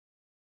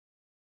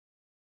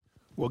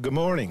Well, good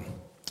morning.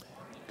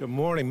 Good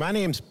morning. My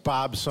name's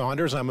Bob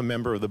Saunders. I'm a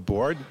member of the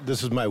board.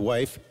 This is my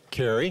wife,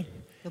 Carrie.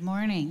 Good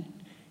morning.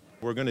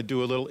 We're going to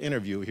do a little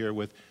interview here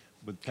with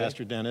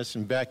Pastor Dennis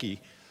and Becky.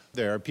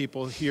 There are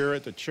people here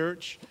at the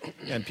church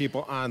and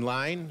people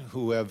online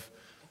who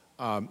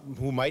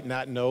might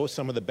not know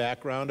some of the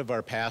background of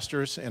our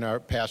pastors and our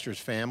pastors'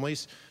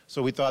 families.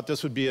 So we thought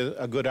this would be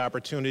a good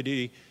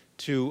opportunity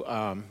to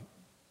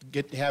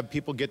have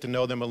people get to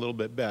know them a little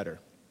bit better.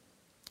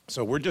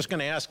 So we're just going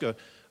to ask a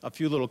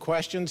few little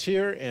questions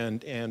here,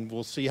 and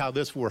we'll see how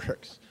this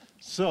works.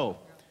 So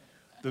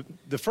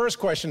the first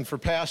question for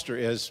Pastor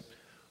is,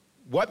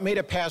 what made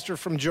a pastor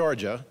from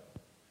Georgia,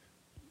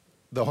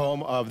 the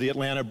home of the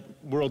Atlanta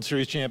World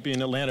Series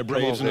champion Atlanta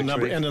Braves and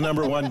the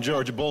number one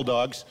Georgia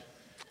Bulldogs?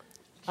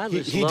 I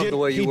just love the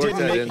way you worked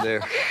that in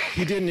there.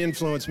 He didn't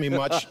influence me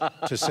much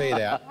to say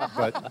that,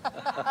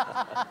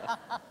 but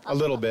a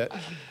little bit.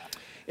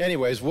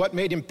 Anyways, what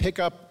made him pick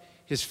up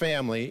his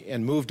family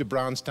and move to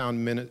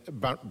Brownstown,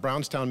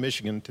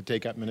 Michigan to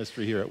take up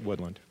ministry here at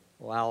Woodland?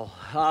 Wow.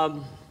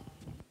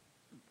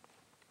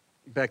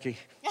 Becky.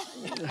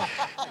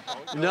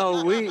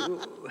 No,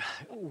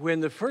 when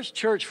the first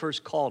church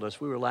first called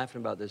us, we were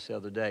laughing about this the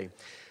other day.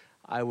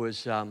 I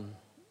was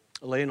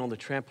laying on the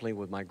trampoline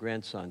with my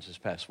grandsons this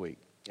past week,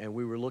 and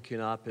we were looking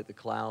up at the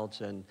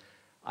clouds, and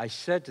I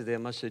said to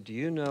them, I said, do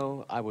you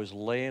know I was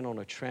laying on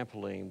a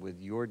trampoline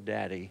with your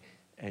daddy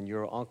and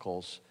your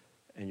uncles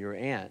and your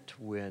aunt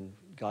when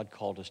God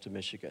called us to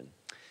Michigan?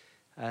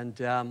 And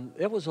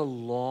it was a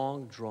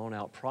long,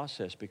 drawn-out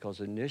process because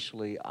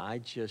initially I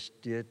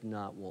just did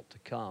not want to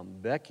come.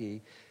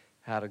 Becky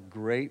had a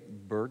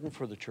great burden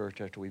for the church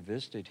after we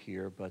visited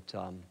here, but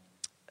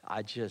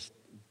I just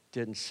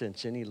didn't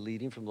sense any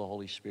leading from the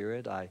Holy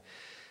Spirit. I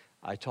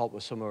talked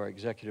with some of our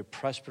executive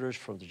presbyters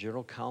from the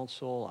General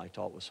Council. I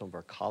talked with some of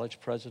our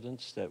college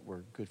presidents that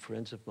were good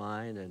friends of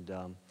mine,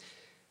 and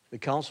the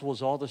council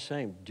was all the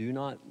same. Do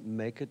not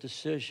make a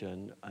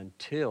decision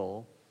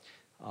until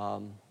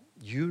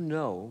you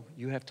know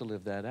you have to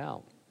live that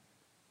out.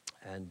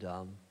 And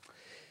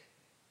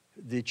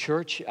the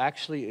church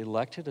actually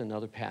elected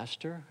another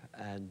pastor,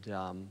 and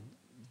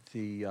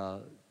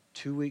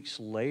 2 weeks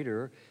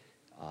later,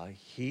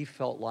 he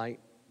felt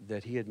like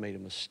that he had made a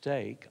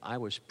mistake. I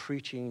was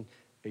preaching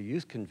a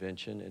youth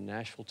convention in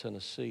Nashville,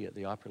 Tennessee at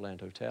the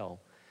Opryland Hotel,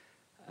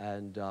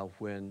 and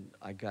when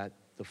I got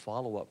the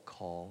follow-up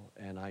call,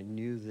 and I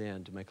knew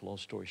then, to make a long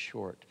story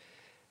short,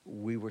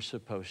 we were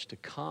supposed to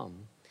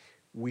come.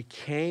 We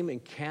came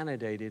and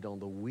candidated on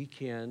the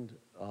weekend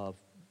of,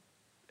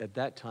 at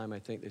that time, I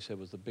think they said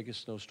was the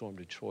biggest snowstorm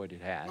Detroit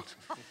had had.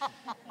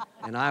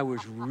 And I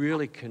was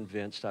really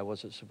convinced I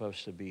wasn't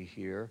supposed to be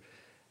here.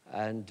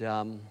 And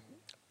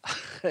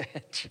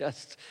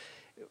it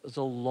was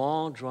a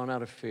long,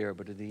 drawn-out affair,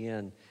 but in the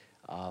end,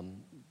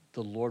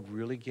 the Lord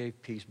really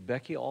gave peace.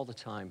 Becky all the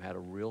time had a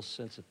real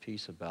sense of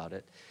peace about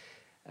it.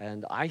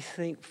 And I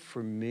think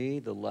for me,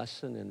 the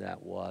lesson in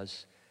that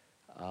was,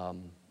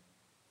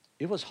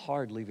 it was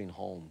hard leaving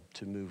home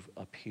to move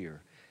up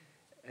here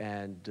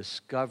and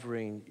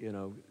discovering,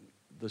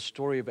 the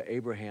story of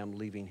Abraham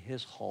leaving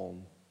his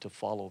home to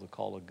follow the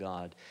call of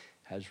God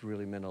has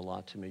really meant a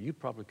lot to me. You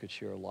probably could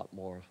share a lot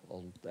more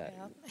on that.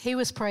 Well, he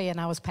was praying,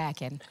 I was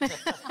packing.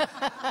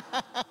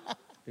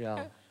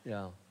 Yeah.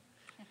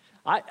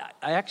 I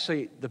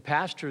actually, the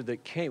pastor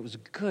that came was a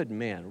good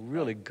man, a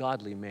really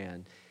godly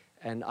man.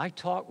 And I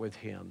talked with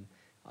him.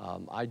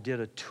 I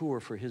did a tour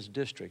for his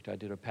district. I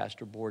did a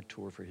pastor board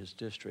tour for his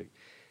district.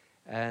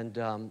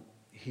 And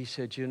he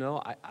said,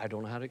 I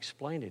don't know how to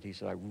explain it. He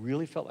said, I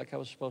really felt like I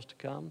was supposed to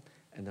come.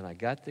 And then I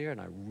got there,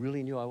 and I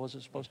really knew I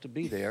wasn't supposed to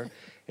be there.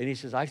 And he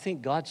says, I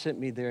think God sent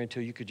me there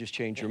until you could just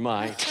change your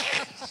mind.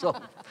 So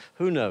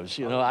who knows?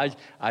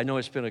 I know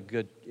it's been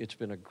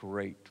a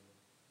great.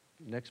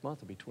 Next month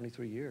will be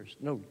 23 years.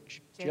 No,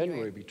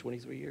 January will be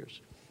 23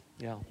 years.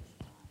 Yeah.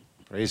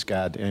 Praise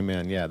God,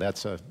 amen. Yeah,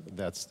 that's a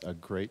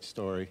great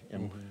story,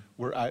 and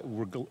we're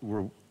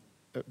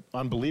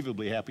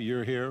unbelievably happy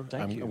you're here.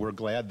 Thank you. We're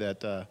glad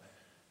that the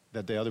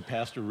other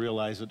pastor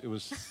realized that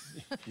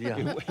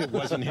it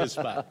wasn't his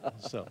spot.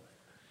 So.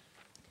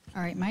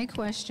 All right, my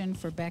question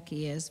for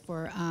Becky is,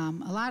 for a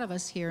lot of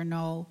us here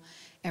know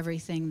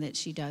everything that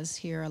she does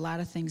here, a lot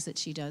of things that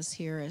she does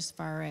here as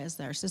far as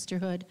our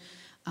sisterhood,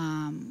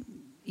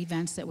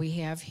 events that we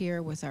have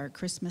here with our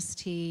Christmas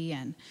tea,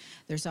 and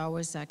there's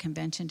always a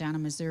convention down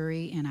in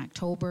Missouri in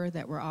October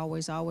that we're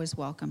always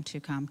welcome to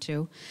come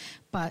to.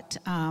 But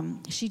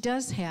she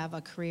does have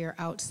a career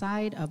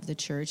outside of the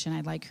church, and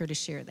I'd like her to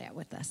share that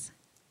with us.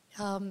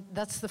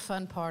 That's the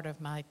fun part of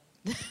my...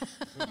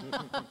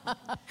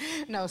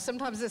 No,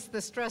 sometimes it's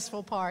the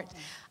stressful part.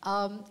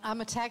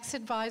 I'm a tax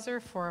advisor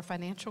for a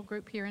financial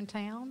group here in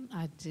town.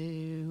 I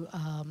do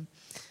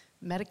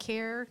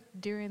Medicare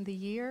during the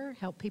year,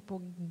 help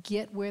people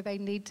get where they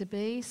need to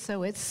be.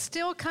 So it's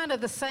still kind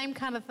of the same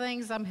kind of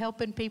things. I'm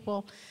helping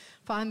people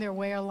find their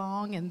way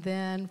along. And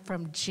then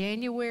from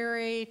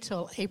January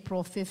till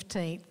April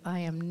 15th, I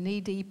am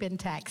knee-deep in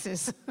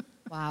taxes.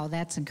 Wow,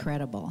 that's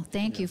incredible.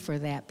 Thank you for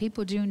that.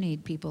 People do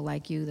need people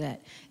like you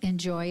that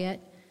enjoy it,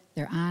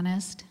 they're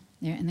honest,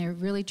 and they're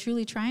really,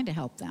 truly trying to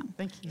help them.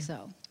 Thank you.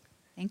 So,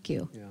 thank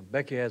you. Yeah,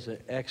 Becky has an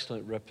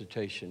excellent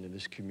reputation in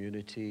this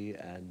community,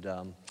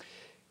 and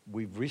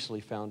we've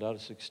recently found out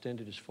it's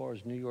extended as far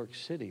as New York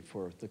City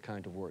for the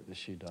kind of work that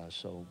she does.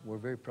 So we're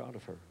very proud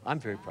of her. I'm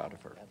very proud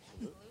of her.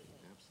 Absolutely.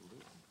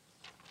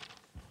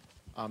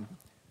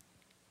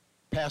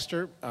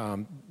 Pastor,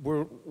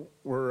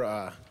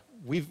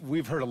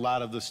 we've heard a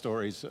lot of the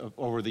stories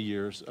over the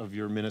years of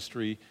your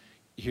ministry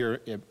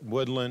here at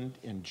Woodland,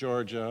 in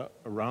Georgia,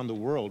 around the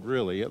world,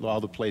 really, at all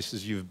the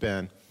places you've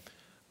been.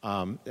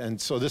 And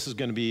so this is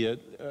going to be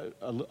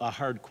a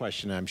hard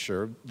question, I'm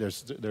sure.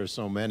 There's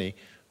so many.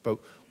 But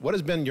what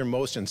has been your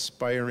most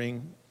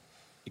inspiring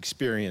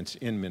experience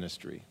in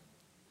ministry?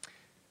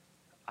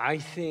 I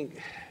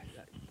think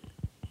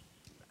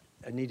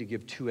I need to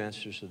give two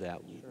answers to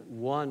that. Sure.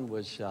 One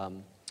was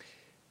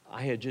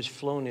I had just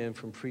flown in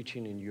from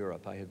preaching in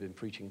Europe. I had been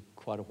preaching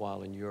quite a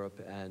while in Europe,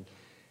 and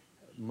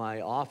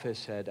my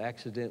office had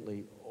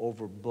accidentally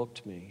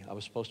overbooked me. I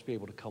was supposed to be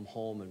able to come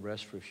home and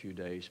rest for a few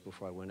days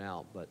before I went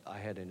out, but I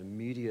had an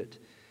immediate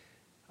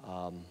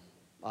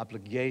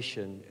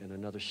obligation in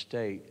another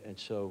state, and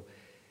so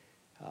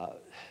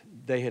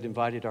they had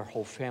invited our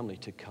whole family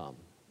to come.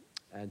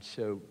 And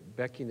so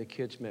Becky and the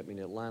kids met me in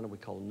Atlanta. We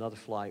called another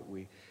flight.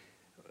 We,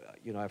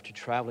 after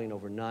traveling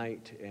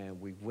overnight, and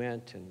we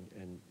went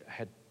and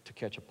had to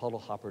catch a puddle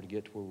hopper to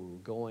get to where we were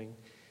going.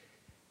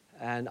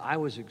 And I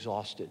was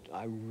exhausted.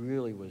 I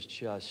really was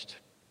just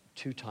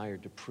too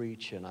tired to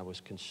preach, and I was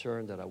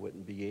concerned that I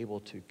wouldn't be able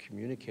to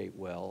communicate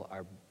well.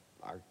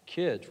 Our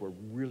kids were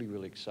really,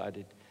 really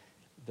excited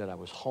that I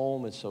was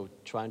home, and so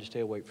trying to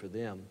stay awake for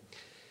them.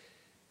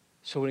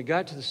 So when it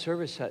got to the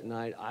service that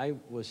night,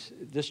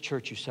 this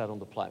church you sat on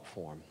the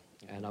platform,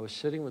 and I was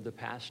sitting with the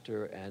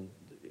pastor, and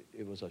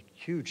it was a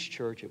huge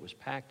church. It was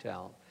packed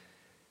out,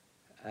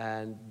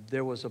 and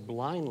there was a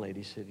blind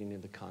lady sitting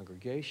in the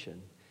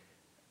congregation,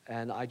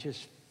 and I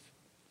just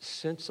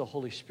sensed the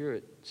Holy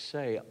Spirit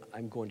say,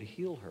 I'm going to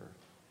heal her.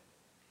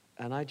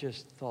 And I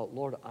just thought,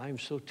 Lord, I'm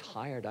so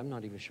tired. I'm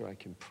not even sure I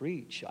can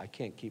preach. I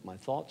can't keep my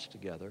thoughts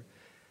together.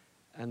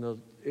 And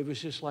it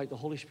was just like the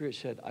Holy Spirit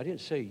said, I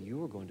didn't say you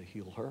were going to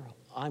heal her.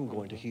 I'm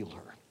going to heal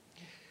her.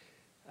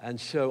 And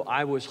so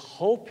I was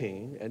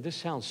hoping, and this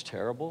sounds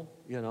terrible,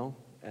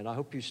 and I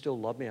hope you still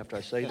love me after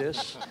I say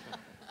this.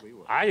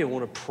 I didn't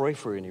want to pray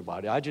for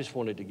anybody. I just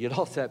wanted to get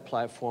off that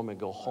platform and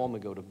go home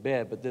and go to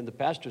bed. But then the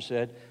pastor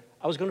said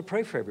I was going to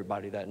pray for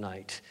everybody that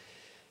night.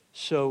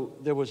 So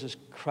there was this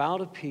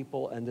crowd of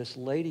people, and this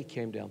lady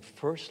came down,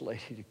 first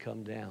lady to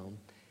come down,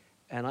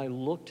 and I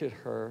looked at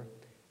her,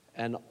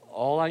 and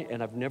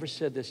I've never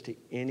said this to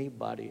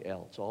anybody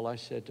else. All I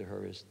said to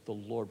her is, the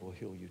Lord will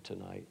heal you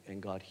tonight.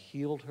 And God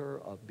healed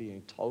her of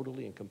being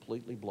totally and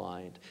completely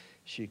blind.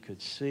 She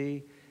could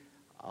see.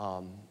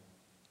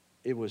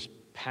 It was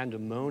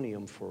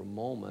pandemonium for a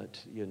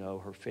moment.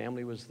 Her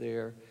family was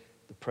there.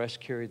 The press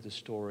carried the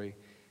story.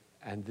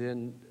 And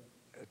then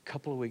a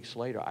couple of weeks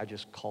later, I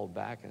just called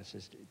back and I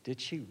said, did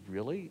she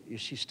really?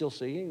 Is she still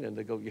seeing? And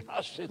they go,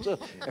 yes,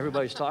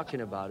 everybody's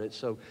talking about it.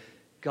 So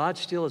God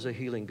still is a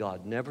healing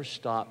God. Never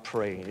stop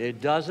praying.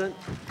 It doesn't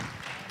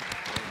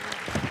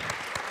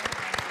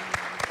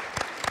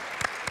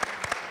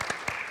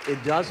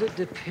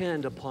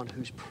depend upon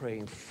who's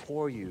praying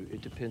for you.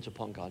 It depends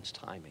upon God's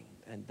timing.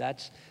 And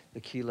that's the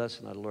key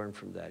lesson I learned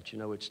from that.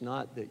 It's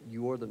not that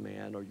you're the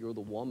man or you're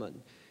the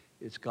woman.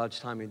 It's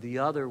God's timing. The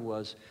other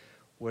was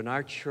when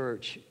our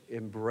church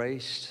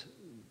embraced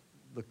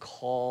the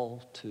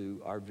call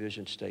to our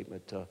vision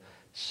statement to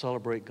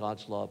celebrate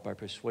God's love by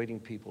persuading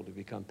people to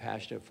become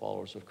passionate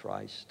followers of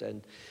Christ.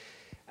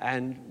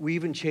 And we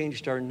even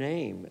changed our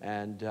name.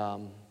 And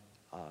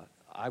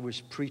I was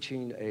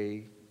preaching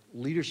a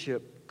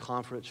leadership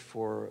conference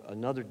for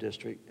another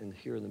district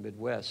here in the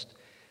Midwest.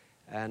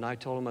 And I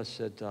told him, I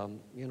said,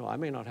 I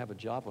may not have a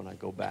job when I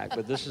go back,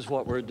 but this is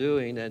what we're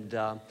doing. And,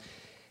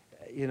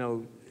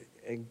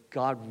 and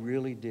God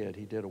really did.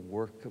 He did a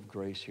work of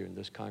grace here in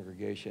this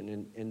congregation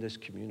and in this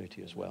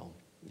community as well.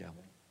 Yeah.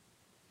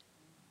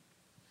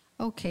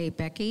 Okay,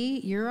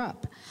 Becky, you're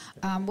up.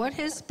 What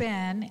has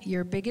been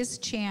your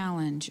biggest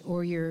challenge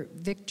or your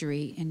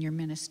victory in your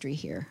ministry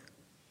here?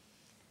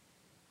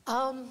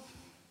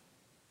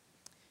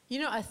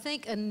 I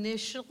think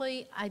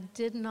initially I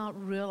did not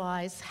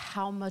realize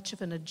how much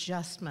of an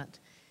adjustment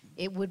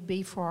it would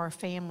be for our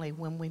family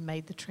when we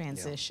made the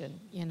transition.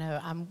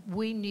 Yeah.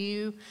 We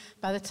knew,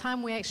 by the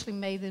time we actually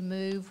made the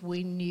move,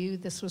 we knew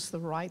this was the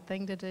right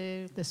thing to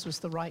do. This was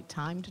the right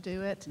time to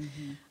do it.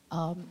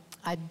 Mm-hmm.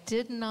 I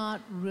did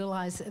not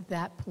realize at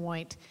that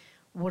point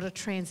what a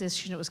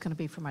transition it was going to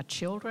be for my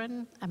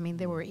children. I mean,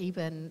 there were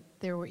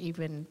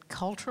even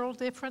cultural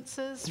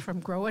differences from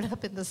growing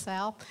up in the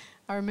South.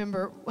 I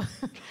remember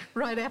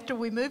right after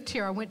we moved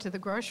here, I went to the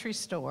grocery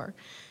store,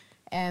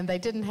 and they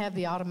didn't have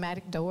the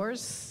automatic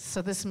doors,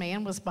 so this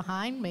man was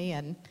behind me,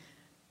 and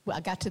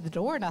I got to the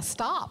door, and I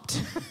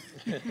stopped,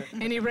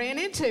 and he ran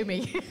into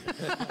me.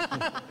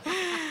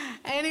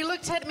 And he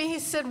looked at me, he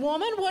said,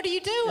 "Woman, what are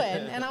you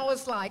doing?" And I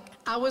was like,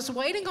 "I was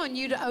waiting on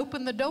you to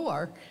open the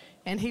door."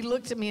 And he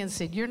looked at me and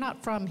said, "You're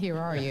not from here,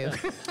 are you?"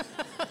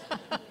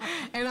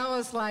 And I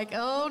was like,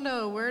 "Oh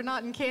no, we're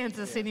not in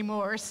Kansas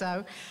anymore."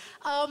 So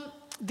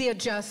the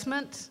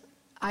adjustment,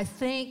 I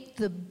think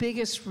the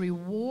biggest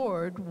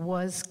reward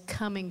was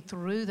coming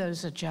through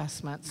those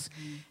adjustments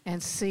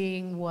and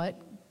seeing what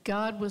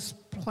God was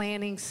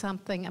planning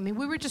something. I mean,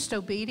 we were just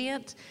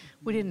obedient.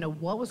 We didn't know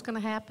what was going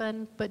to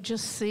happen, but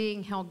just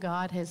seeing how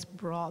God has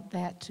brought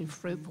that to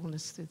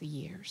fruitfulness through the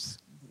years.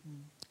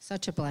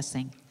 Such a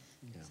blessing.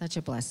 Yeah. Such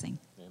a blessing.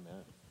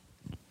 Amen.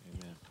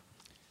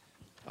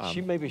 Amen.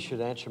 She maybe should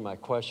answer my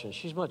question.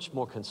 She's much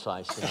more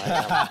concise than I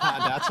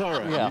am. That's all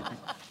right. Yeah.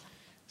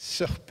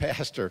 So,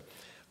 Pastor,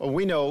 well,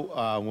 we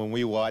know when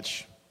we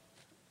watch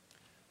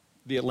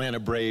the Atlanta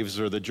Braves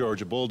or the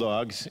Georgia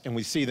Bulldogs and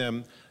we see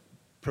them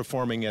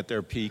performing at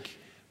their peak,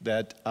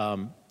 that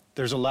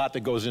there's a lot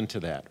that goes into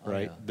that,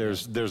 right? Oh, yeah.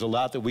 There's a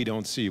lot that we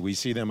don't see. We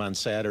see them on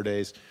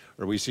Saturdays,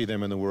 or we see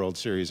them in the World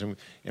Series, and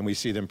we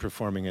see them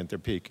performing at their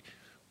peak.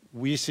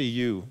 We see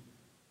you,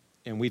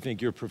 and we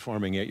think you're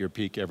performing at your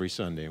peak every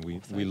Sunday. And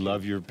we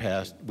love your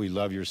past, we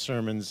love your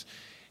sermons,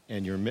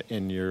 and your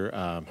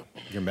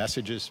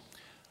messages.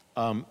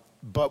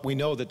 But we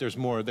know that there's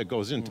more that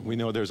goes into. We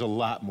know there's a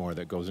lot more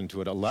that goes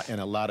into it.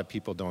 And a lot of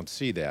people don't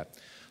see that.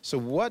 So,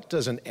 what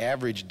does an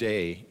average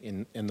day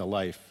in the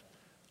life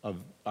of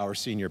our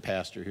senior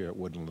pastor here at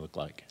Woodland look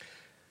like?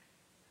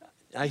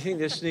 I think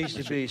this needs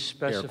to be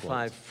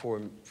specified for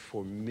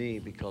me,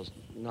 because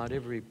not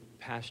every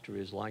pastor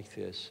is like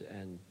this,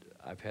 and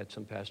I've had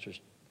some pastors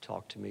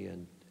talk to me,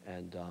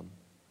 and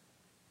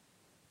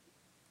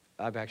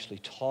I've actually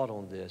taught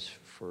on this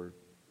for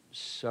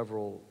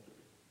several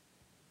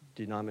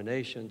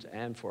denominations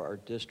and for our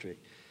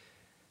district.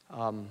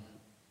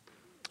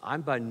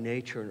 I'm by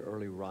nature an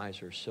early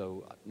riser,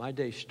 so my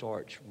day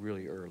starts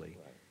really early.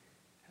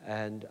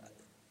 And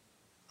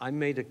I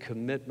made a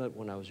commitment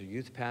when I was a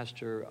youth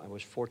pastor. I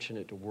was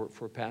fortunate to work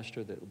for a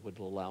pastor that would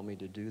allow me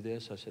to do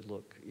this. I said,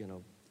 "Look, you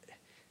know,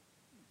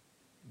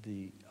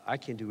 I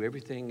can do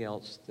everything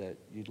else that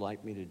you'd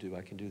like me to do.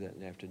 I can do that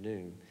in the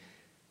afternoon,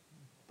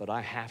 but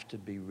I have to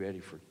be ready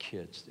for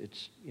kids."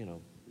 It's, you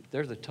know,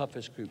 they're the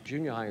toughest group.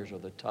 Junior hires are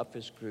the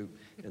toughest group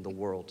in the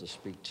world to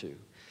speak to.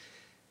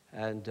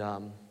 And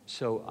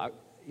so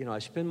I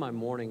spend my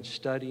morning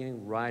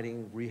studying,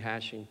 writing,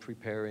 rehashing,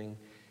 preparing,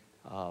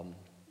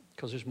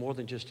 because there's more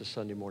than just a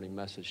Sunday morning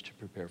message to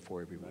prepare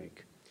for every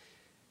week.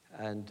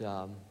 And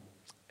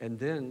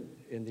then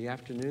in the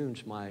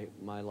afternoons, my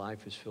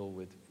life is filled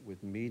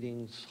with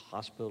meetings,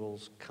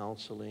 hospitals,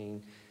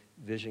 counseling,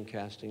 vision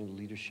casting,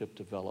 leadership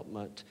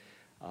development.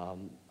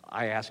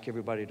 I ask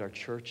everybody at our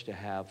church to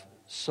have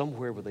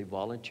somewhere where they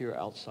volunteer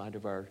outside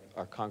of our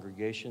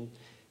congregation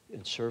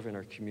and serve in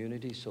our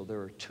community. So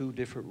there are 2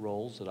 different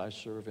roles that I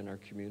serve in our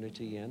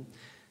community in: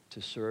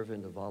 to serve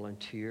and to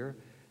volunteer,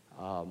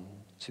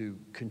 to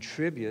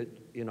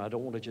contribute. You know, I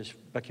don't want to just,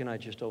 Becky and I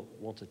just don't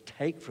want to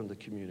take from the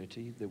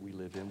community that we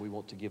live in. We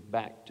want to give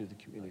back to the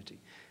community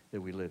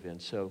that we live in.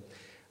 So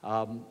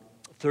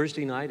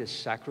Thursday night is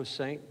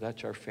sacrosanct.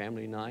 That's our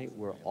family night.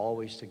 We're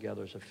always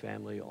together as a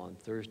family on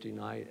Thursday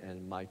night.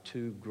 And my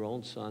 2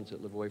 grown sons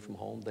that live away from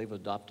home, they've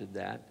adopted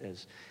that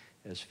as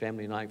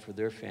family night for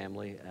their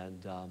family.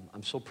 And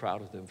I'm so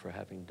proud of them for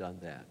having done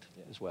that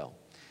as well.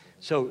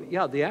 So,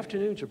 yeah, the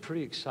afternoons are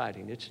pretty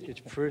exciting. It's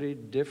pretty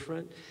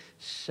different.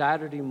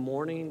 Saturday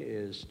morning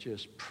is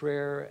just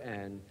prayer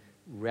and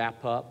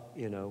wrap up.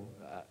 You know,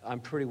 I'm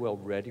pretty well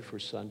ready for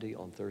Sunday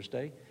on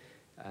Thursday.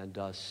 And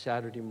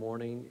Saturday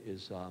morning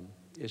is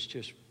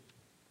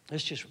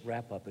let's just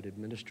wrap up at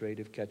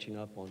administrative, catching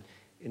up on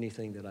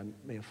anything that I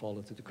may have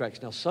fallen through the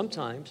cracks. Now,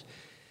 sometimes,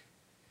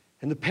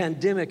 and the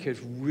pandemic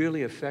has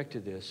really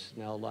affected this.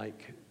 Now,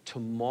 like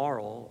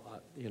tomorrow,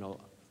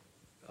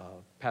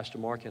 Pastor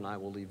Mark and I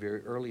will leave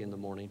very early in the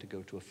morning to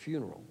go to a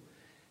funeral.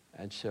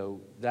 And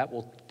so that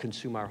will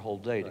consume our whole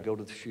day, to go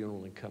to the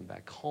funeral and come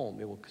back home.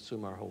 It will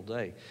consume our whole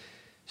day.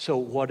 So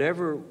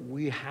whatever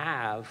we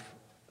have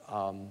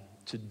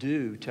to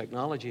do,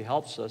 technology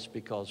helps us,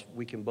 because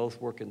we can both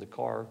work in the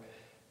car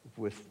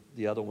with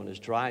the other one is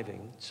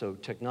driving. So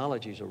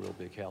technology is a real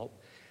big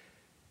help,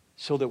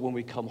 so that when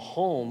we come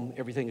home,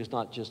 everything is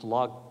not just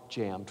log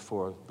jammed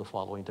for the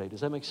following day.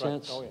 Does that make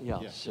sense? Right. Oh, yeah.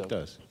 Yeah, So, it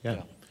does.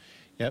 Yeah.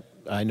 Yep.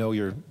 I know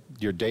your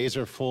days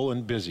are full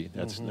and busy.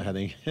 That's I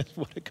think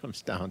what it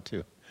comes down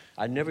to.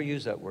 I never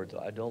use that word, though.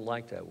 I don't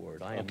like that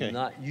word. I am Okay.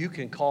 not. You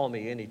can call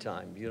me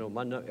anytime. You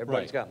know,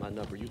 everybody's got my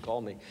number. You call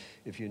me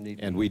if you need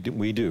me. And we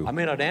do. I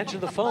may not answer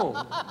the phone,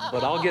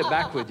 but I'll get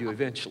back with you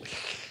eventually.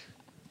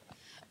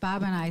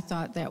 Bob and I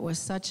thought that was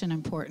such an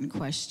important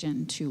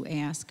question to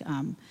ask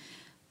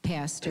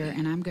Pastor,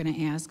 and I'm going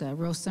to ask a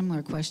real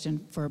similar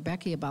question for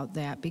Becky about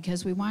that,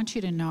 because we want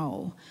you to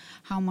know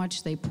how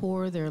much they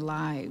pour their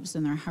lives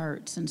and their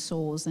hearts and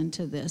souls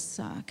into this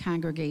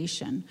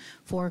congregation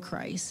for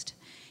Christ.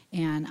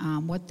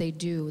 and what they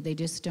do. They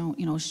just don't,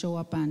 show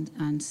up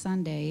on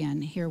Sunday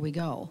and here we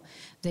go.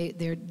 They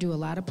do a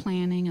lot of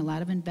planning, a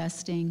lot of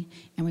investing,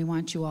 and we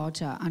want you all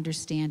to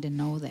understand and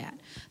know that.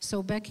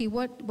 So Becky,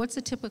 what's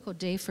a typical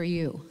day for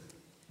you?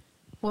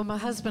 Well, my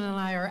husband and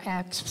I are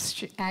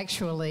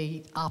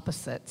actually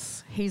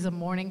opposites. He's a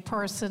morning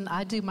person.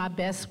 I do my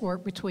best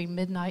work between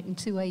midnight and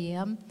 2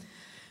 a.m.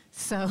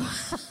 So,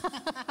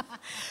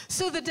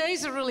 so the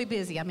days are really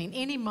busy. I mean,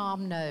 any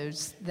mom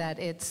knows that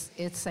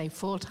it's a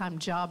full-time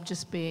job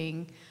just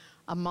being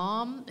a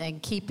mom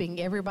and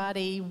keeping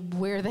everybody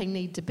where they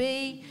need to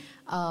be.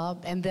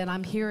 And then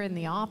I'm here in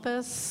the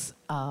office,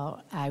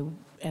 and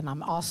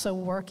I'm also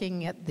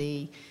working at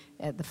the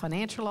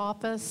financial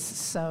office.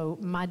 So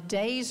my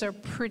days are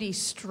pretty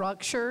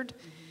structured.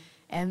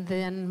 And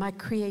then my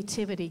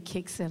creativity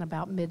kicks in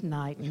about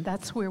midnight, and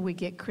that's where we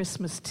get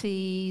Christmas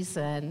teas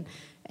and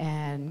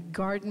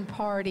garden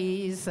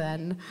parties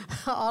and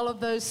all of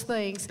those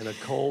things. In a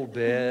cold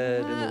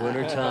bed in the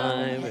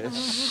wintertime.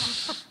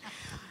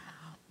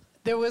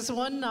 There was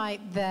one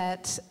night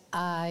that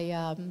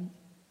I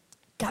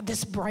got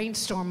this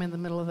brainstorm in the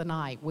middle of the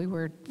night. We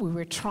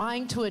were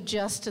trying to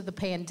adjust to the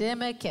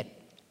pandemic and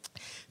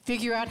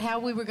figure out how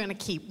we were going to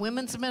keep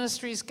women's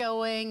ministries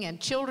going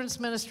and children's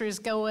ministries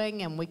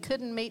going, and we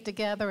couldn't meet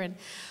together. And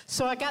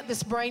so I got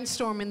this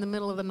brainstorm in the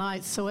middle of the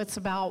night, so it's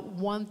about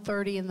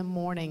 1:30 in the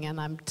morning,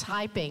 and I'm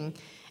typing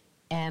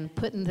and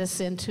putting this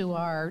into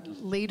our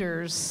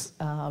leaders'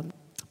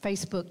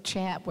 Facebook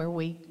chat where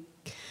we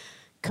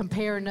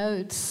compare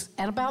notes.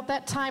 And about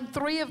that time,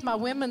 3 of my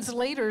women's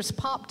leaders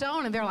popped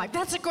on, and they're like,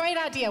 "That's a great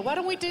idea. Why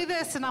don't we do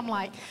this?" And I'm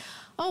like,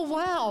 oh,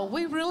 wow,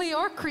 we really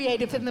are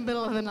creative in the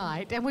middle of the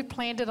night. And we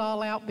planned it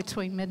all out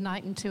between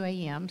midnight and 2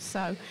 a.m.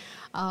 So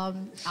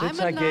Since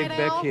I gave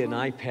Becky an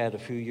iPad a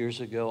few years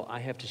ago, I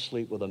have to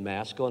sleep with a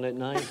mask on at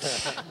night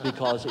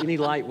because any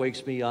light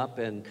wakes me up.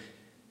 And,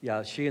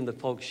 yeah, she and the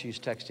folks she's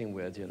texting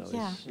with,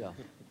 Yeah.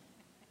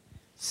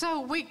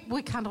 So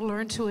we kind of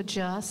learned to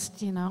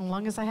adjust, as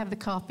long as I have the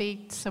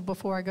coffee. So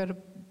before I go to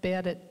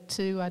bed at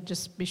 2, I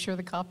just be sure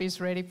the coffee's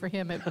ready for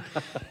him.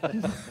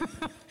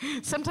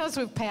 Sometimes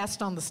we've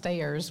passed on the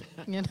stairs,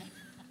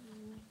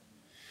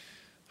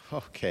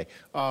 Okay.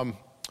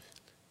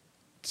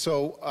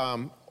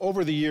 So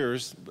over the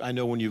years, I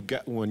know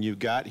when you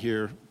got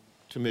here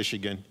to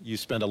Michigan, you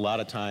spent a lot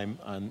of time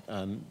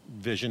on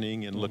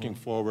visioning and looking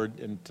forward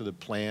into the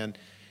plan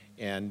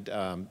and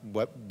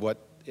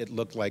what it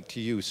looked like to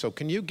you. So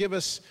can you give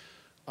us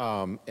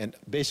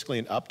basically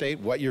an update,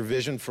 what your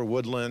vision for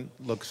Woodland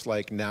looks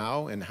like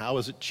now, and how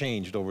has it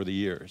changed over the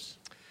years?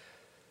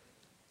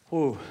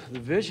 Oh, the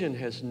vision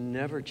has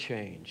never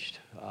changed.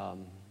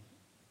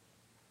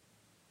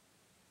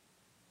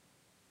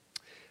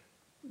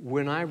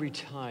 When I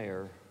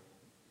retire,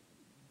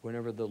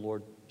 whenever the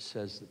Lord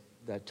says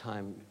that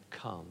time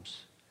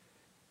comes,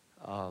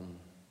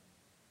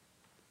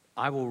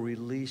 I will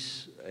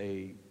release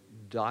a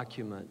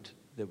document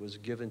that was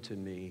given to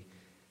me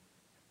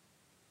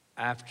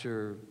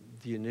after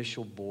the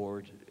initial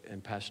board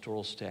and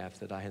pastoral staff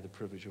that I had the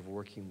privilege of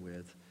working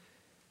with.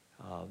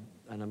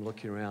 And I'm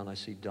looking around, I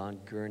see Don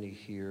Gurney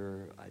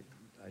here.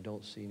 I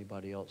don't see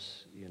anybody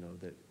else,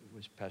 that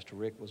was, Pastor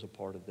Rick was a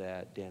part of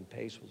that. Dan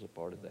Pace was a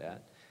part of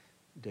that.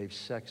 Dave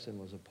Sexton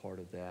was a part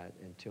of that,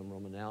 and Tim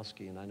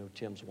Romanowski. And I know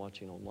Tim's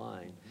watching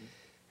online,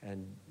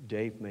 and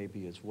Dave may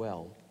be as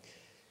well.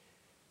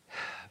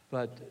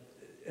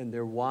 And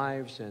their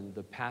wives and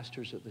the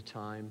pastors at the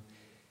time,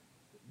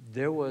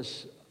 there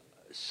was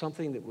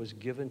something that was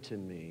given to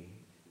me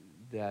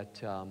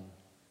that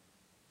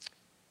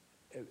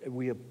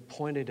we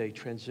appointed a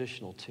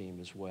transitional team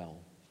as well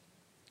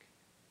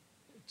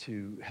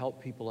to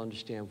help people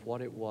understand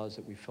what it was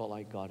that we felt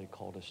like God had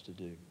called us to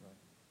do. Right.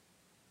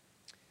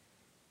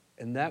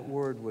 And that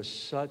word was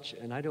such,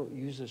 and I don't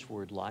use this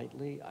word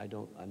lightly,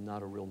 I'm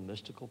not a real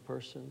mystical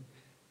person,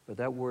 but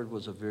that word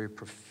was a very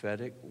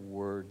prophetic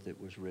word that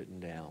was written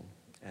down.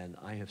 And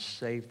I have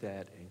saved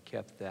that and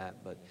kept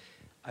that, but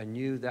I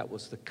knew that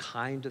was the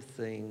kind of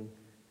thing,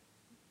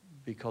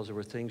 because there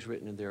were things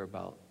written in there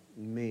about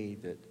me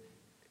that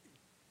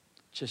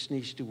just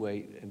needs to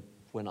wait, and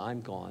when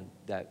I'm gone,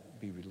 that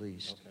be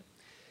released. Okay.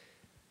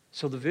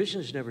 So the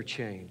vision has never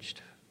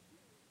changed.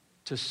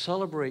 To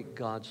celebrate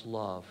God's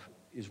love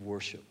is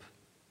worship.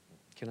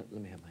 Let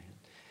me have my hand.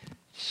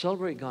 To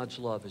celebrate God's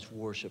love is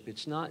worship.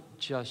 It's not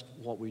just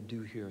what we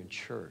do here in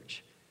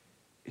church.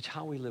 It's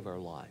how we live our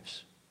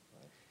lives.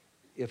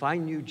 If I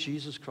knew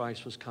Jesus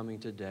Christ was coming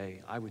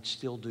today, I would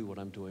still do what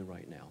I'm doing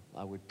right now.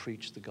 I would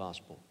preach the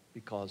gospel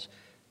because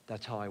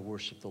that's how I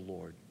worship the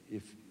Lord.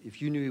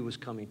 If you knew he was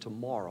coming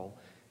tomorrow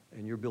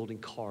and you're building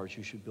cars,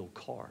 you should build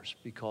cars,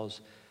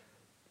 because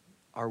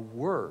our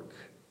work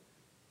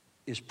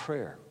is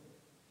prayer.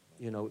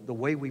 The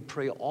way we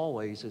pray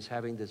always is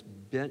having this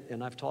bent,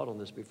 and I've taught on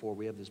this before,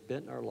 we have this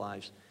bent in our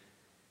lives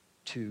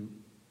to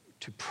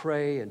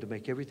pray and to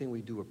make everything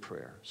we do a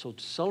prayer. So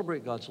to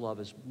celebrate God's love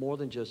is more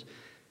than just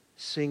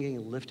singing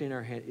and lifting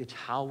our hand. It's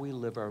how we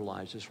live our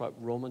lives. It's what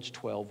Romans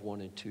 12,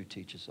 1 and 2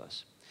 teaches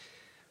us.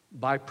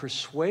 By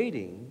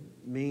persuading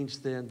means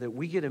then that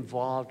we get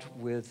involved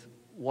with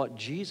what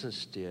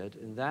Jesus did,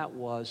 and that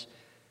was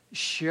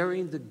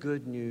sharing the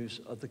good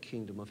news of the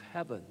kingdom of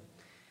heaven.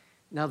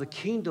 Now, the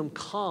kingdom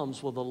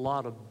comes with a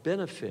lot of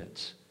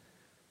benefits,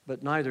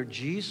 but neither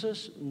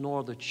Jesus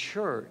nor the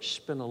church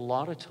spent a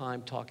lot of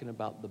time talking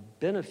about the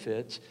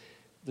benefits.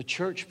 The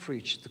church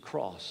preached the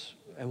cross.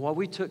 And while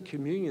we took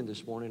communion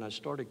this morning, I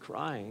started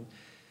crying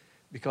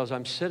because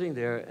I'm sitting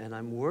there and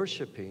I'm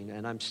worshiping,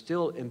 and I'm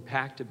still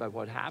impacted by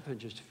what happened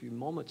just a few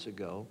moments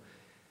ago.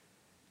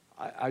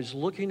 I was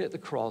looking at the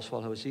cross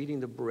while I was eating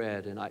the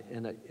bread, and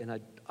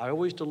I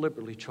always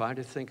deliberately try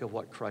to think of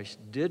what Christ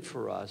did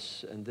for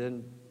us, and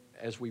then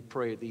as we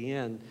pray at the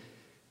end,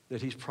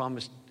 that he's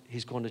promised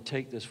he's going to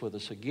take this with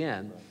us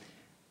again.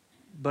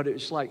 But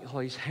it's like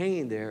while he's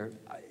hanging there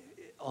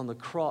on the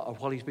cross, or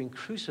while he's being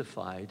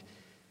crucified,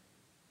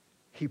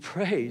 he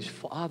prays,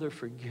 Father,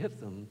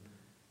 forgive them.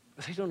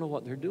 They don't know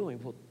what they're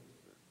doing. Well,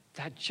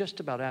 that just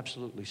about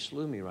absolutely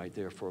slew me right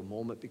there for a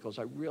moment, because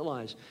I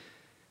realized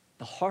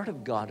the heart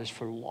of God is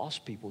for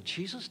lost people.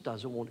 Jesus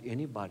doesn't want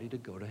anybody to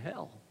go to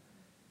hell.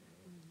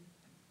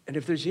 And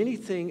if there's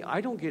anything,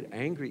 I don't get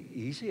angry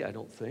easy, I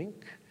don't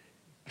think.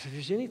 But if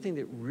there's anything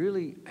that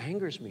really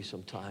angers me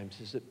sometimes,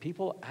 is that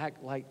people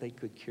act like they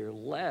could care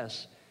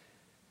less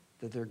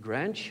that their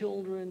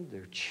grandchildren,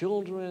 their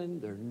children,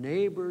 their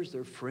neighbors,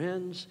 their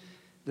friends,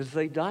 that if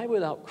they die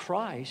without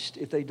Christ,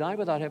 if they die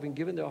without having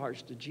given their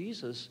hearts to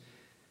Jesus,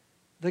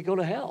 they go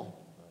to hell.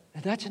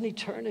 And that's an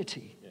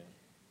eternity. Yeah.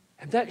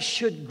 And that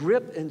should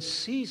grip and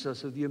seize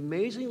us of the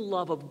amazing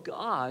love of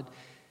God.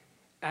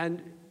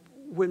 And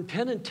when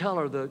Penn and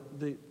Teller,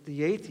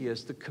 the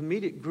atheists, the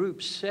comedic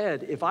group,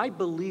 said, if I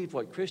believed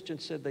what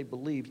Christians said they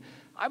believed,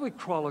 I would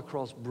crawl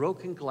across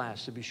broken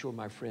glass to be sure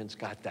my friends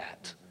got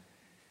that.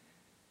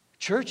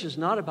 Church is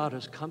not about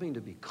us coming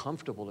to be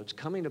comfortable. It's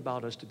coming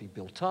about us to be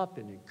built up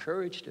and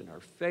encouraged in our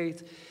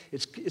faith.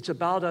 It's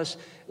about us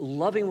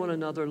loving one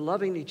another,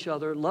 loving each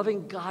other,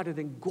 loving God, and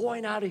then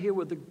going out of here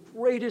with the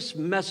greatest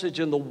message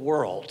in the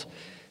world.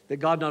 That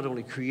God not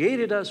only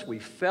created us, we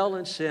fell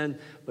in sin,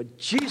 but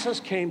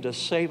Jesus came to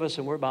save us,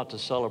 and we're about to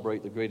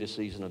celebrate the greatest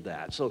season of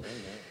that. So,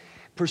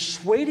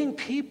 persuading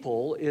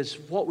people is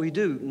what we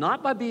do,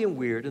 not by being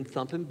weird and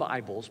thumping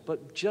Bibles,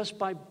 but just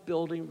by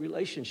building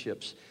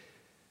relationships.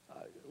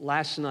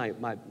 Last night,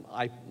 my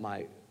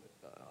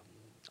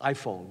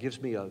iPhone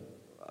gives me a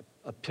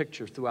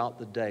picture throughout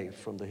the day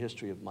from the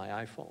history of my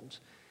iPhones.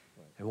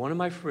 And one of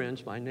my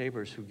friends, my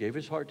neighbors, who gave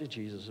his heart to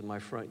Jesus in my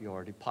front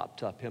yard, he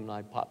popped up,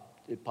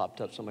 it popped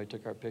up, somebody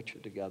took our picture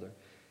together.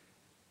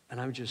 And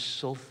I'm just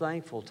so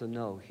thankful to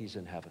know he's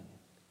in heaven.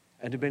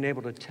 And to be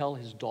able to tell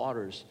his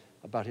daughters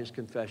about his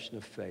confession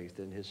of faith,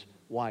 and his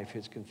wife,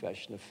 his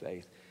confession of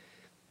faith.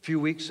 A few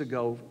weeks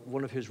ago,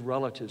 one of his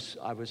relatives,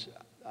 I was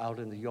out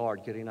in the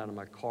yard getting out of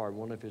my car,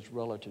 one of his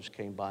relatives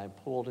came by and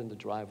pulled in the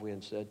driveway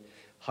and said,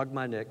 hugged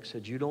my neck,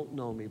 said, you don't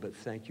know me, but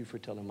thank you for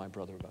telling my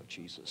brother about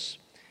Jesus.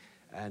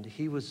 And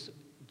he was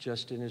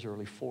just in his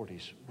early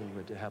 40s when he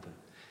went to heaven.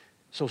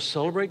 So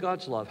celebrate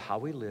God's love, how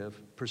we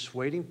live,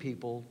 persuading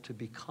people to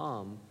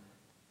become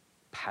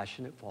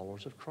passionate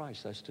followers of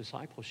Christ. That's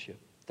discipleship.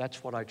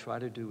 That's what I try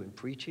to do in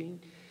preaching,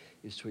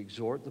 is to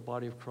exhort the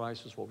body of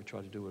Christ. Is what we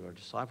try to do with our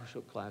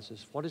discipleship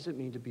classes. What does it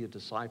mean to be a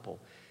disciple?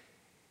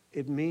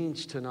 It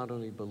means to not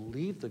only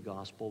believe the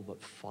gospel,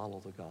 but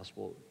follow the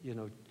gospel. You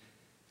know,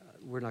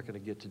 we're not going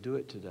to get to do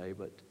it today,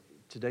 but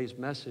today's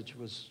message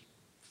was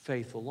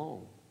faith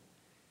alone.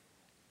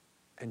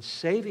 And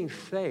saving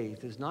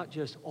faith is not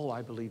just, oh,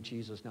 I believe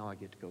Jesus, now I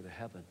get to go to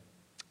heaven.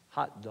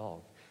 Hot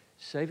dog.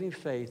 Saving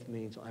faith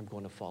means I'm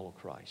going to follow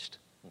Christ.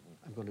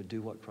 I'm going to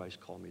do what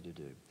Christ called me to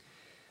do.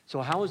 So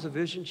how has the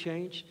vision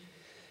changed?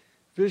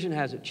 Vision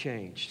hasn't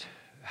changed.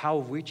 How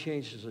have we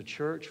changed as a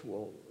church?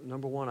 Well,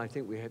 number one, I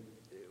think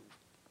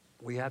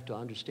we have to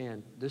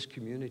understand this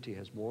community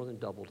has more than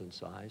doubled in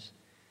size.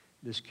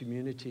 This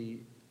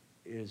community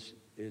has,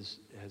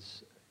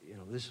 you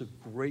know, this is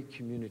a great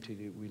community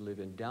that we live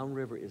in.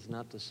 Downriver is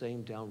not the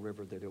same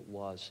downriver that it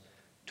was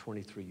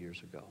 23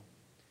 years ago.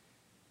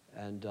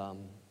 And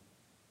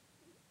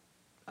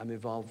I'm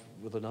involved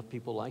with enough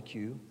people like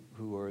you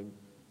who are in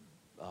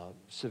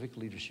civic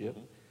leadership.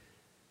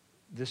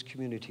 This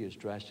community has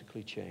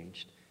drastically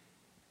changed.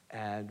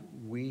 And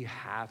we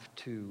have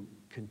to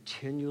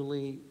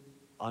continually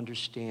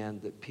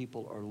understand that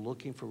people are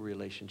looking for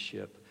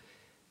relationship.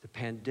 The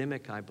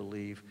pandemic, I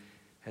believe,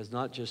 has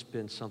not just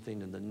been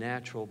something in the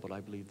natural, but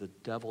I believe the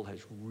devil has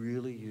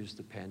really used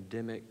the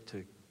pandemic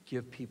to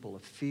give people a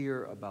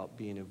fear about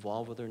being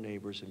involved with their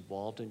neighbors,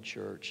 involved in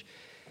church.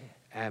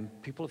 And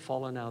people have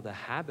fallen out of the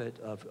habit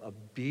of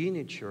being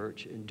in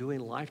church and doing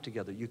life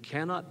together. You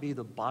cannot be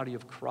the body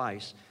of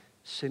Christ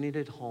sitting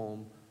at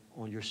home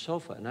on your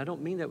sofa. And I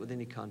don't mean that with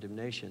any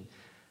condemnation,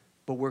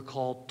 but we're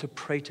called to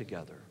pray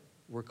together.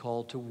 We're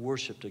called to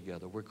worship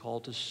together. We're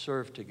called to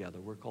serve together.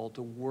 We're called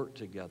to work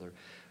together.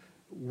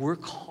 We're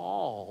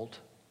called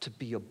to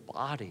be a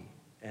body,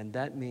 and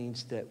that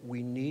means that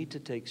we need to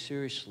take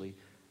seriously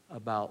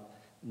about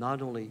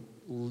not only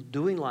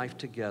doing life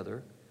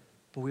together,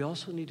 But we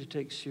also need to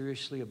take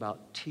seriously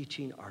about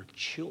teaching our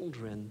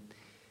children,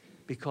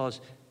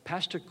 because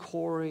Pastor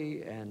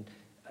Corey and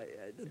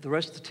the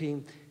rest of the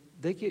team,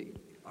 they get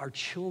our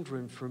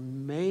children for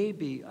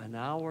maybe an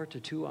hour to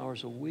 2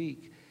 hours a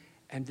week.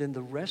 And then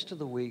the rest of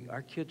the week,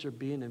 our kids are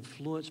being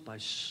influenced by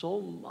so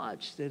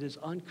much that is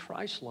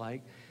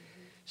un-Christ-like.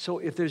 So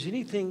if there's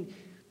anything,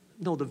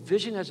 no, the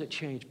vision hasn't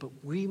changed, but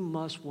we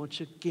must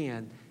once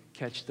again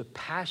catch the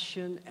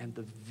passion and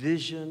the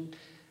vision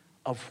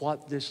of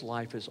what this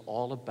life is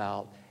all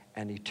about,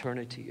 and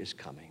eternity is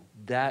coming.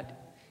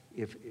 That,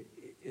 if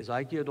as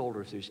I get older,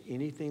 if there's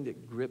anything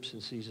that grips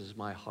and seizes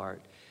my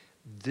heart,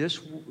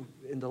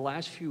 in the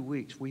last few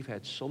weeks, we've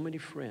had so many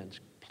friends,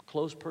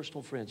 close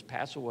personal friends,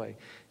 pass away,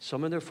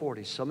 some in their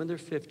 40s, some in their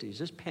 50s.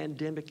 This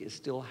pandemic is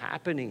still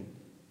happening.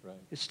 Right.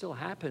 It's still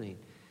happening.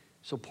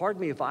 So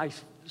pardon me if I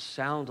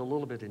sound a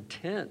little bit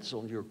intense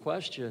on your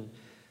question,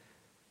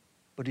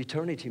 but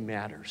eternity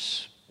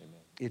matters. Amen.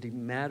 It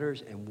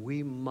matters, and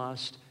we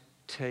must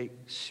take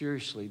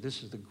seriously.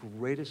 This is the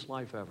greatest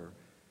life ever,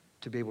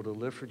 to be able to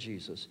live for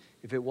Jesus.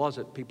 If it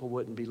wasn't, people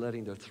wouldn't be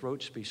letting their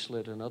throats be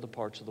slit in other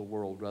parts of the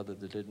world rather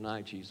than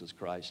deny Jesus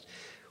Christ.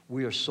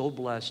 We are so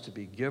blessed to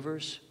be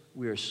givers.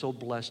 We are so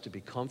blessed to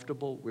be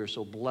comfortable. We are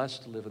so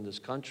blessed to live in this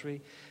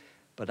country.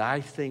 But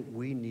I think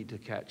we need to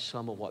catch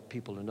some of what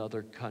people in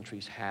other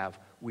countries have.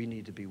 We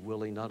need to be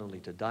willing not only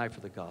to die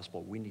for the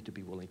gospel, we need to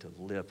be willing to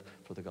live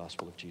for the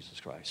gospel of Jesus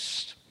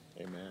Christ.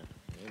 Amen.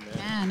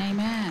 Amen.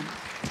 Amen.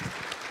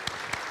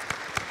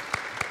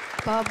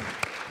 Bob,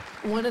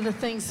 one of the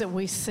things that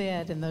we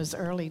said in those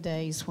early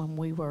days when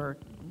we were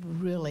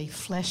really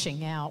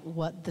fleshing out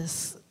what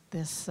this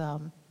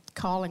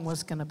calling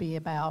was going to be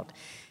about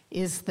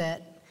is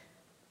that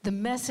the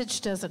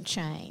message doesn't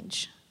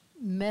change.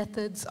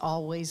 Methods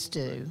always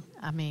do.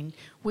 I mean,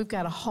 we've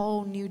got a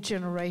whole new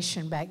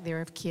generation back there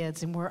of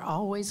kids, and we're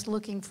always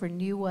looking for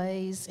new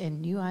ways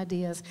and new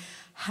ideas.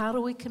 How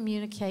do we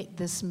communicate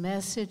this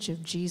message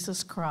of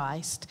Jesus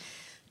Christ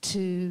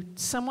to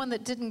someone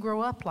that didn't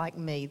grow up like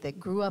me, that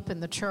grew up in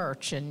the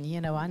church,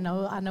 and I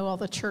know all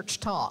the church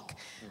talk.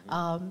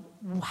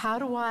 How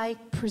do I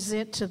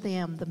present to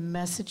them the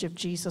message of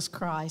Jesus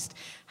Christ?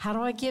 How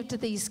do I give to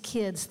these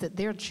kids that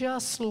they're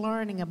just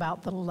learning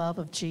about the love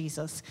of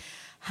Jesus?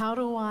 How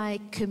do I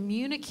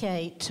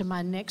communicate to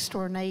my next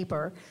door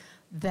neighbor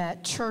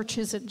that church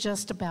isn't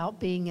just about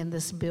being in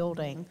this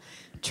building?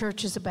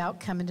 Church is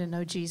about coming to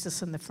know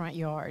Jesus in the front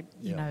yard,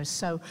 you know.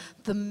 So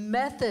the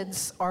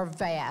methods are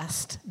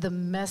vast. The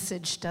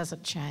message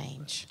doesn't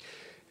change.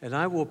 And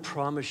I will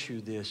promise you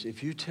this,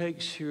 if you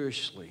take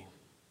seriously,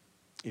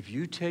 and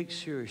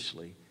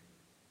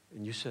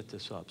you set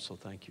this up, so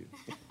thank you.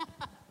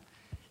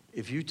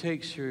 If you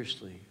take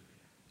seriously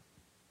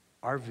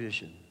our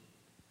vision,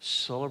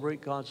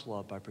 celebrate God's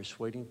love by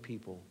persuading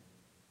people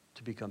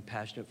to become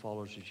passionate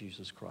followers of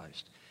Jesus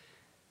Christ,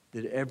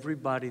 that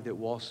everybody that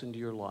walks into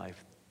your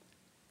life,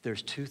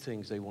 there's two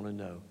things they want to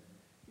know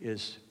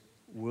is,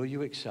 will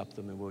you accept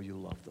them and will you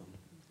love them?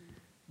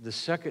 The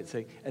second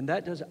thing, and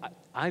that does,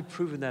 I've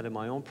proven that in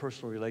my own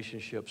personal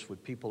relationships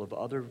with people of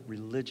other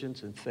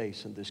religions and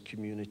faiths in this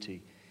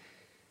community.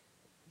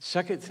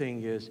 Second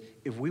thing is,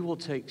 if we will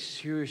take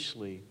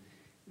seriously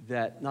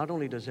that not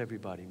only does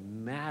everybody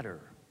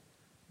matter,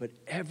 but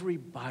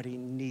everybody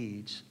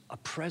needs a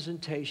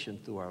presentation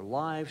through our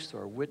lives,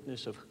 through our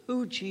witness of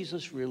who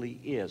Jesus really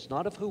is.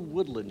 Not of who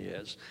Woodland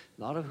is,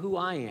 not of who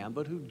I am,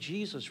 but who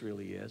Jesus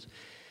really is.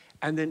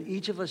 And then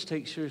each of us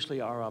take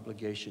seriously our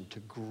obligation to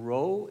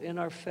grow in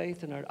our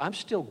faith. I'm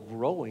still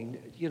growing.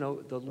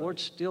 The Lord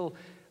still,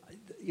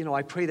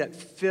 I pray that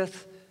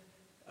fifth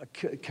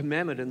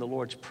commandment in the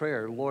Lord's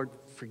Prayer, Lord,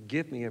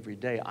 forgive me every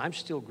day. I'm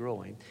still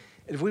growing.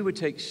 And if we would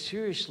take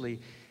seriously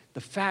the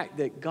fact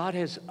that God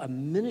has a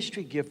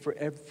ministry gift for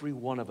every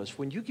one of us.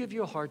 When you give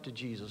your heart to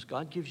Jesus,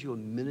 God gives you a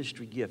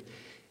ministry gift.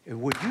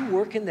 And when you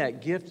work in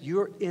that gift,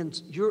 you're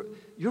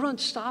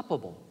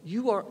unstoppable.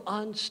 You are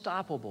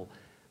unstoppable.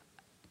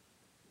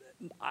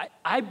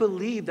 I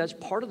believe that's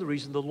part of the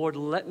reason the Lord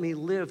let me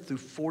live through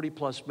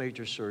 40-plus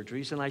major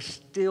surgeries, and I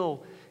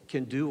still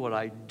can do what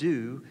I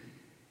do,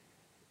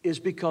 is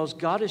because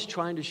God is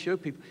trying to show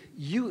people,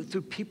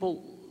 through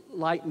people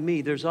like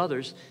me, there's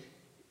others,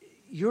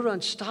 you're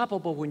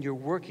unstoppable when you're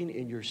working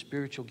in your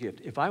spiritual gift.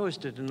 If I was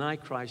to deny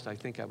Christ, I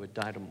think I would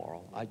die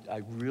tomorrow.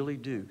 I really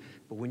do.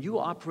 But when you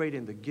operate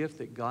in the gift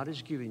that God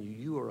has given you,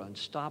 you are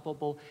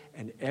unstoppable,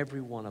 and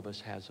every one of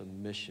us has a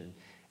mission.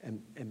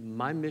 And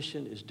my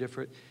mission is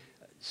different.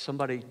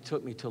 Somebody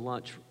took me to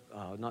lunch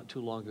not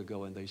too long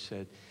ago, and they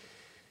said,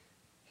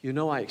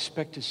 I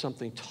expected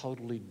something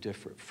totally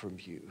different from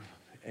you,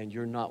 and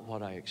you're not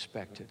what I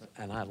expected.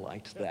 And I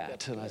liked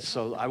that. And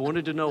so I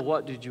wanted to know,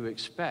 what did you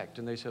expect?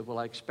 And they said, well,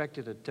 I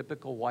expected a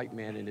typical white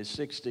man in his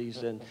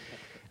 60s.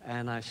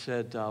 And I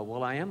said,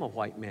 well, I am a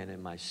white man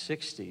in my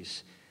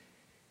 60s.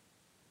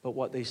 But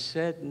what they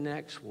said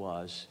next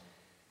was,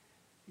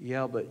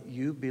 yeah, but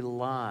you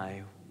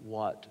belie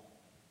what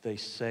they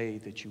say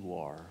that you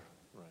are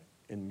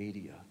in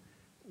media.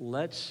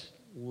 Let's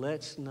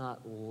let's not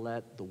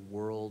let the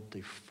world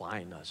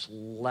define us.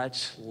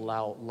 Let's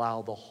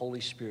allow the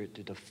Holy Spirit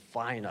to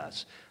define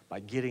us by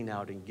getting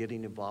out and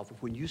getting involved.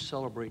 When you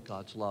celebrate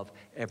God's love,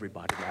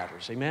 everybody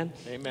matters. Amen?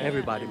 Amen.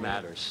 Everybody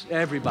matters.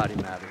 Everybody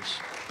matters.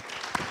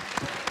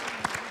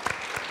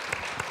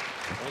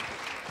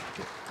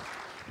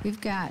 We've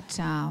got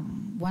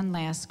one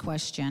last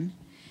question,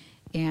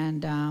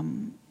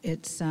 and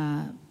it's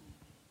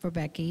for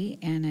Becky,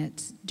 and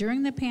it's,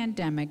 during the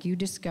pandemic, you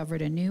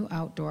discovered a new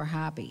outdoor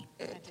hobby.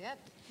 I did.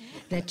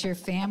 That your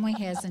family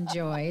has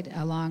enjoyed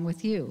along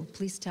with you.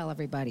 Please tell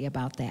everybody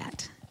about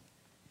that.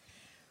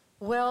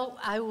 Well,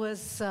 I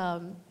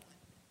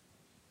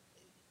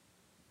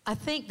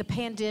think the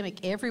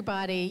pandemic,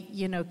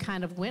 everybody,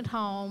 kind of went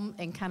home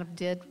and kind of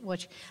did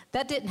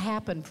that didn't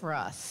happen for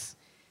us.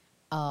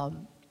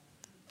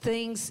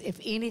 Things, if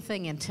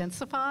anything,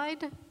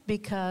 intensified,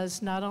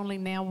 because not only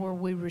now were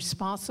we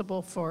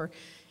responsible for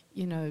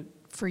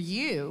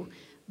you,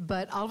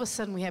 but all of a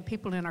sudden we had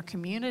people in our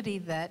community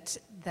that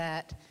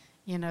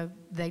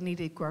they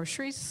needed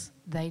groceries,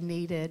 they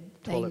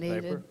needed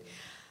Paper.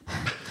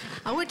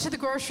 I went to the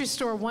grocery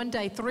store one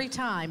day 3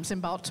 times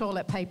and bought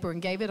toilet paper and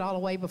gave it all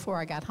away before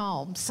I got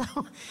home. So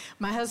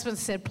my husband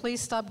said, please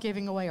stop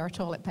giving away our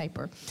toilet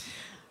paper.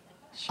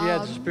 She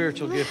had the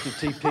spiritual gift of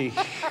TP.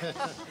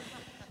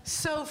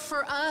 So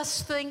for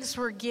us, things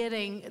were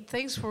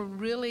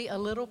really a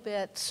little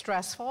bit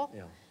stressful.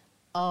 Yeah.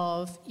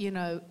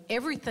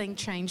 Everything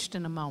changed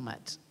in a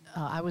moment.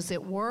 I was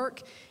at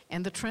work,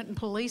 and the Trenton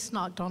police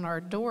knocked on our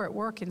door at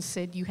work and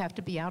said, you have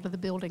to be out of the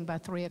building by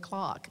 3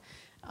 o'clock.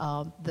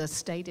 The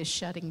state is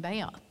shutting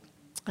down.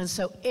 And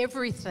so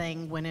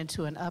everything went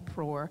into an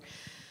uproar.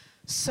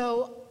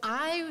 So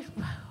I've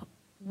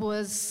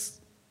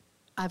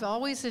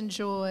always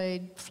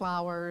enjoyed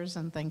flowers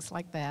and things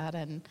like that,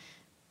 and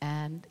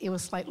it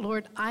was like,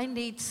 Lord, I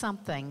need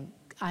something.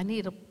 I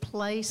need a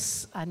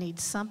place. I need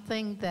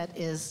something that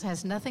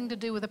has nothing to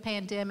do with the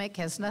pandemic,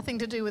 has nothing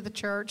to do with the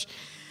church.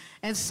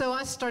 And so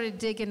I started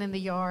digging in the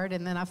yard,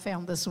 and then I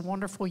found this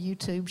wonderful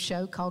YouTube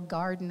show called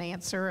Garden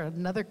Answer,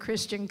 another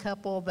Christian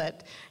couple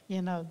that,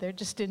 they're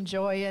just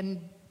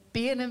enjoying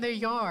being in their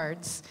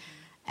yards.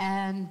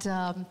 And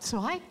so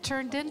I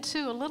turned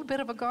into a little bit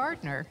of a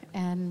gardener,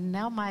 and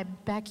now my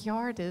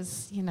backyard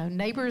is,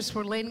 neighbors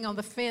were leaning on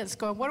the fence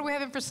going, what are we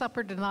having for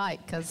supper tonight?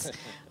 Because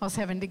I was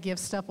having to give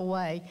stuff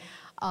away.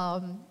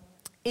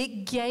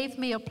 It gave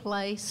me a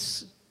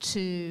place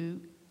to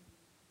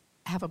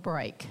have a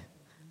break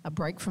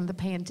from the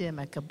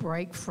pandemic, a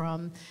break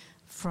from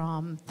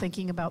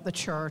thinking about the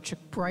church, a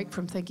break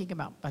from thinking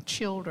about my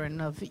children,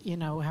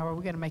 how are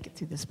we going to make it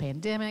through this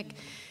pandemic.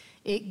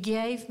 It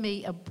gave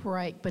me a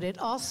break, but it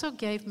also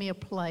gave me a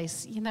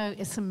place.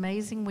 It's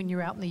amazing when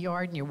you're out in the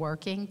yard and you're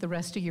working, the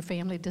rest of your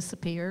family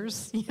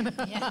disappears.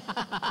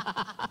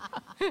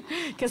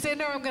 Because they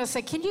know I'm going to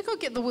say, can you go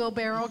get the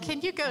wheelbarrow?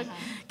 Can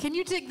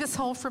you dig this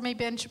hole for me,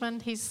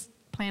 Benjamin? He's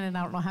planting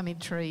I don't know how many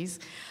trees.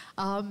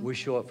 We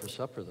show up for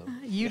supper, though.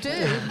 You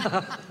do.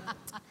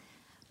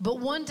 But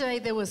one day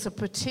there was a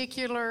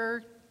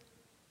particular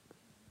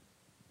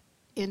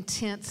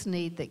intense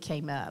need that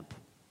came up.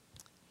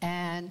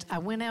 And I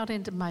went out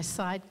into my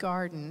side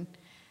garden,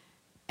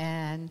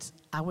 and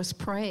I was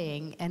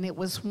praying, and it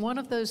was one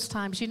of those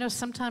times,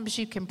 sometimes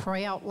you can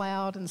pray out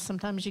loud, and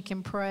sometimes you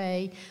can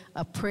pray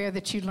a prayer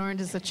that you learned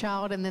as a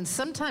child, and then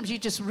sometimes you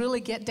just really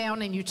get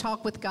down and you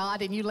talk with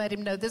God, and you let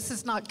him know this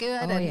is not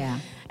good.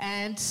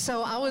 And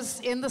so I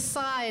was in the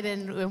side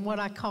in what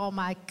I call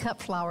my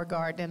cut flower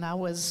garden, and I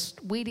was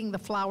weeding the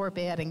flower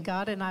bed, and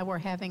God and I were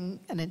having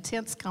an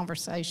intense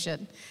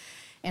conversation.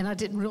 And I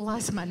didn't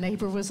realize my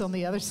neighbor was on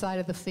the other side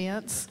of the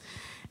fence.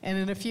 And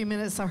in a few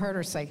minutes, I heard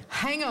her say,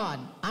 hang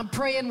on, I'm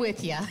praying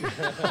with you.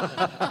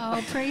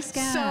 Oh, praise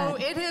God. So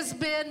it has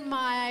been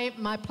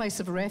my place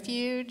of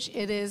refuge.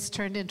 It has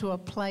turned into a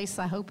place,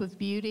 I hope, of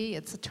beauty.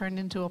 It's turned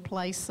into a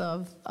place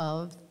of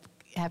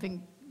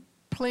having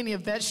plenty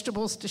of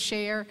vegetables to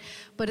share.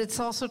 But it's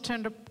also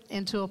turned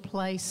into a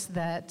place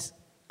that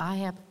I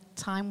have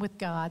time with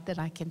God that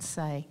I can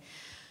say,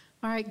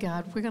 all right,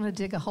 God, we're going to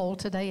dig a hole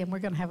today, and we're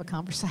going to have a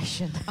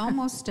conversation.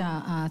 Almost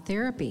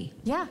therapy.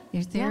 Yeah.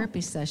 Your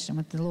therapy session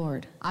with the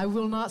Lord. I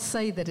will not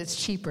say that it's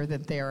cheaper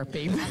than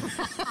therapy.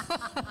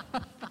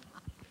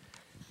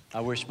 I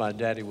wish my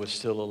daddy was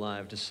still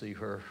alive to see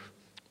her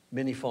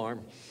mini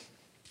farm.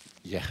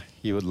 Yeah,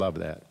 he would love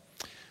that.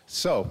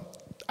 So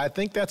I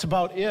think that's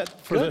about it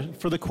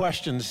for the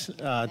questions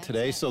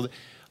today. So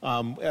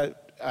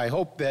I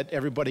hope that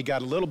everybody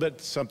got a little bit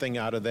something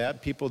out of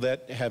that. People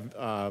that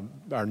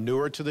are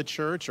newer to the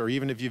church, or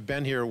even if you've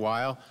been here a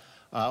while,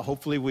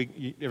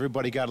 hopefully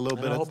everybody got a little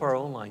bit. I hope our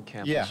online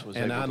campus was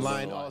able and to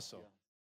online grow. also.